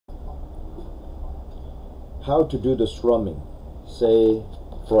how to do the strumming, say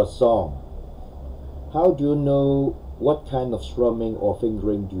for a song. How do you know what kind of strumming or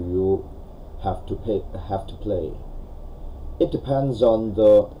fingering do you have to play? It depends on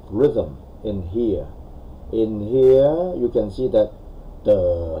the rhythm in here. In here, you can see that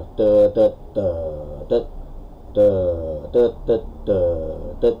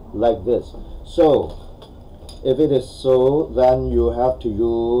like this. So, if it is so, then you have to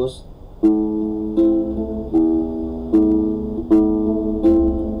use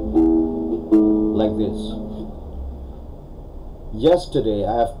like this. Yesterday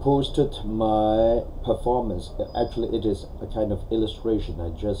I have posted my performance. Actually, it is a kind of illustration. I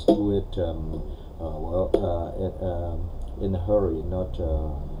just do it in a hurry, not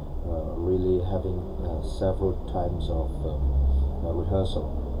really having several times of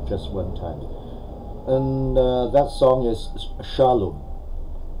rehearsal, just one time. And that song is Shalom.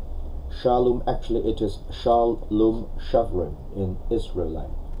 Shalom, actually it is Shalom Shavrim in Israelite.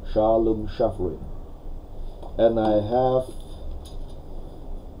 Shalom Shavrim. And I have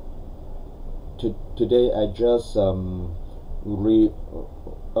today I just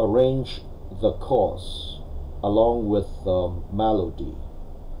rearrange the chords along with melody.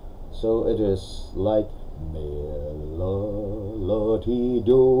 So it is like melody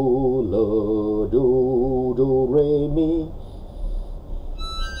do la do do re mi.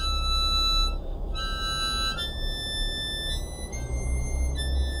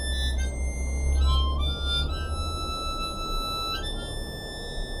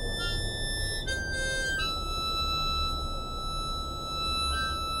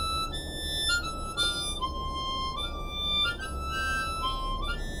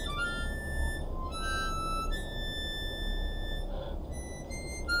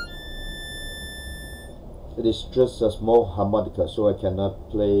 It is just a small harmonica, so I cannot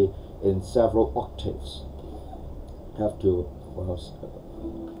play in several octaves. I have to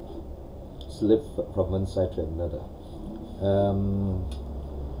slip from one side to another.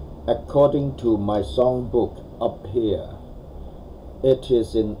 According to my songbook up here, it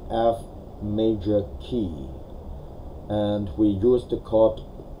is in F major key, and we use the chord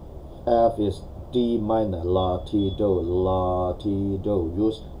F is D minor, la ti do, la ti do.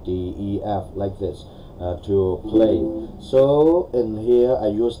 Use D E F like this. To play. So in here I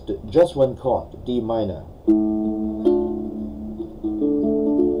used just one chord, D minor.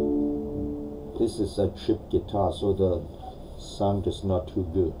 This is a cheap guitar, so the sound is not too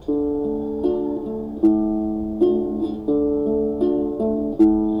good.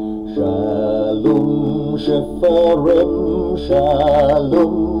 Shalom Shefarim,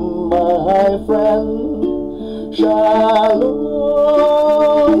 Shalom my friend, Shalom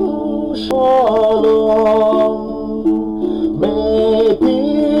Shalom, may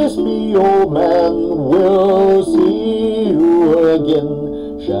peace be, oh man, we'll see you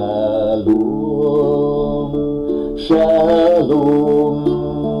again. Shalom, Shalom.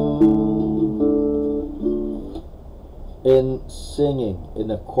 In singing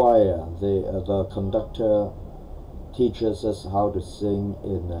in a choir, the conductor teaches us how to sing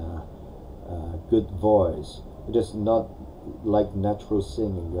in a good voice. It is not like natural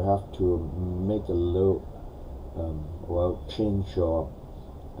singing. You have to make a little change your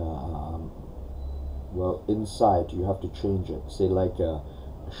inside. You have to change it. Say like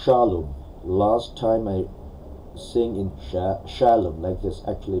Shalom. Last time I sing in Shalom like this.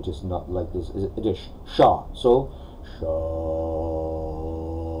 Actually it is not like this. It is Sha. So Sha.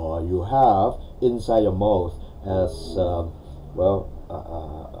 You have inside your mouth as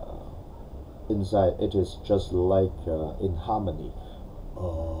inside it is just like in harmony.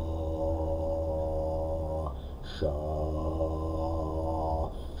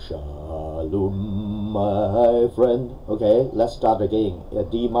 Shalom my friend. Okay, let's start again.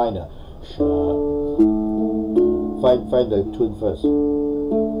 D minor. Find the tune first.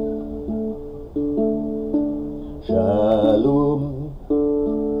 Shalom.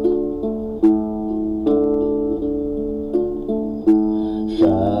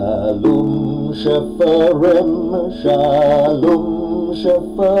 Shalom Shefarim, Shalom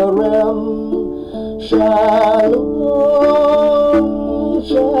Shefarim, Shalom,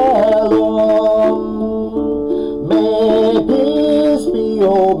 Shalom. May peace be,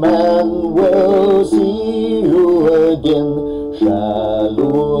 oh man, we'll see you again.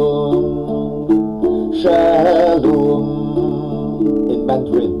 Shalom, Shalom. In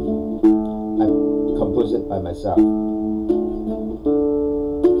Mandarin, I composed it by myself.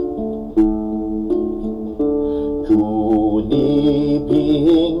 Juni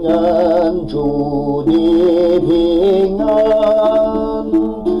Pingan, Juni Pingan,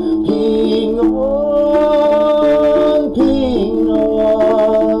 Pingan.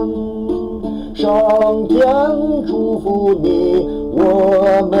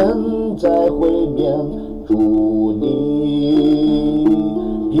 在会面，祝你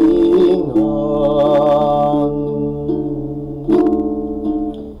平安。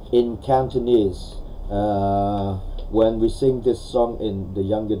In Cantonese, when we sing this song in the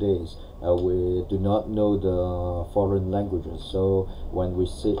younger days, we do not know the foreign languages. So when we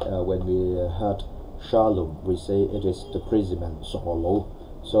heard Shalom, we say it is the crazy-man solo.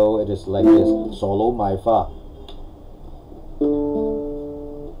 So it is like this: solo my fa.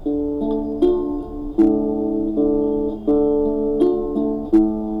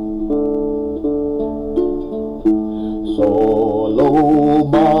 Solo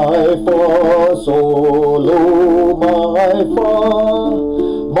my fa, solo my fa,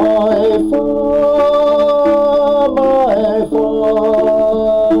 my fa, my fa。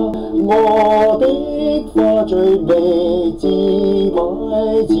我的花最美，只買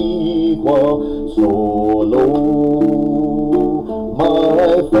只過 ，solo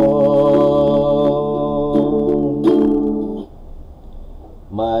my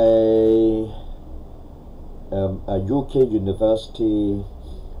fa。A UK university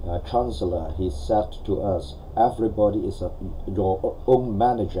chancellor, he said to us, everybody is your own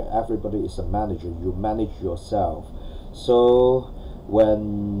manager. Everybody is a manager. You manage yourself. So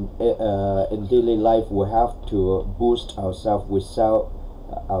when in daily life we have to boost ourselves, we sell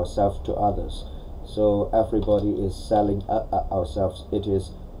ourselves to others. So everybody is selling ourselves. It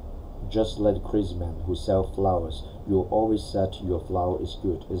is just like the crazy man who sell flowers. You always said your flower is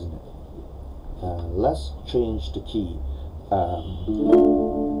good, isn't it? Let's change the key.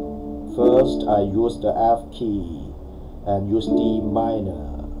 First I use the F key and use D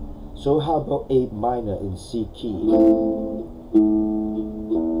minor. So how about A minor in C key?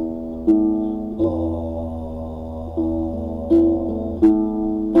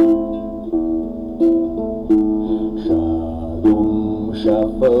 Shalom,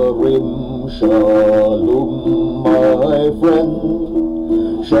 Shafarim, Shalom, my friend.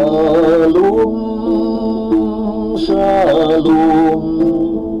 Shalom, Shalom.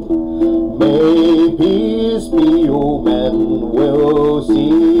 May peace be your man. We'll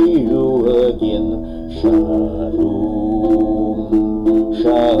see you again. Shalom,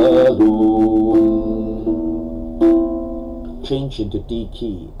 Shalom. Change into D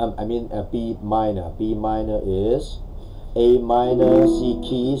key. B minor. B minor is A minor, C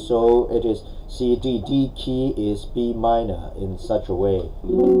key. So it is C, D. D key is B minor in such a way.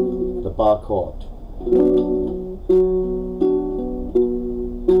 The bar chord.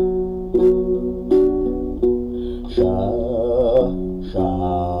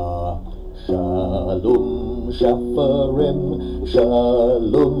 Shalom, Shafarim,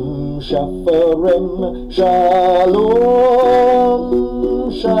 Shalom, Shafarim, Shalom,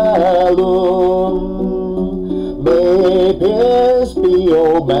 Shalom. May peace be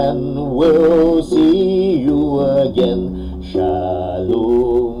your man, we'll see you again.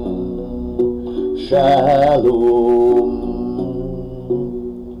 Shalom, Shalom.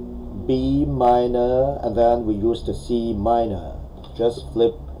 B minor, and then we use the C minor. Just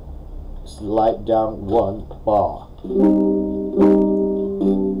flip, slide down one bar.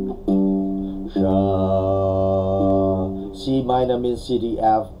 C minor means C D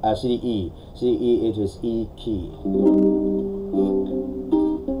F, C D E. C D E, it is E key.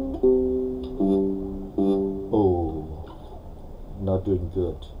 Oh, not doing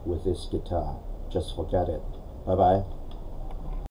good with this guitar. Just forget it. Bye bye.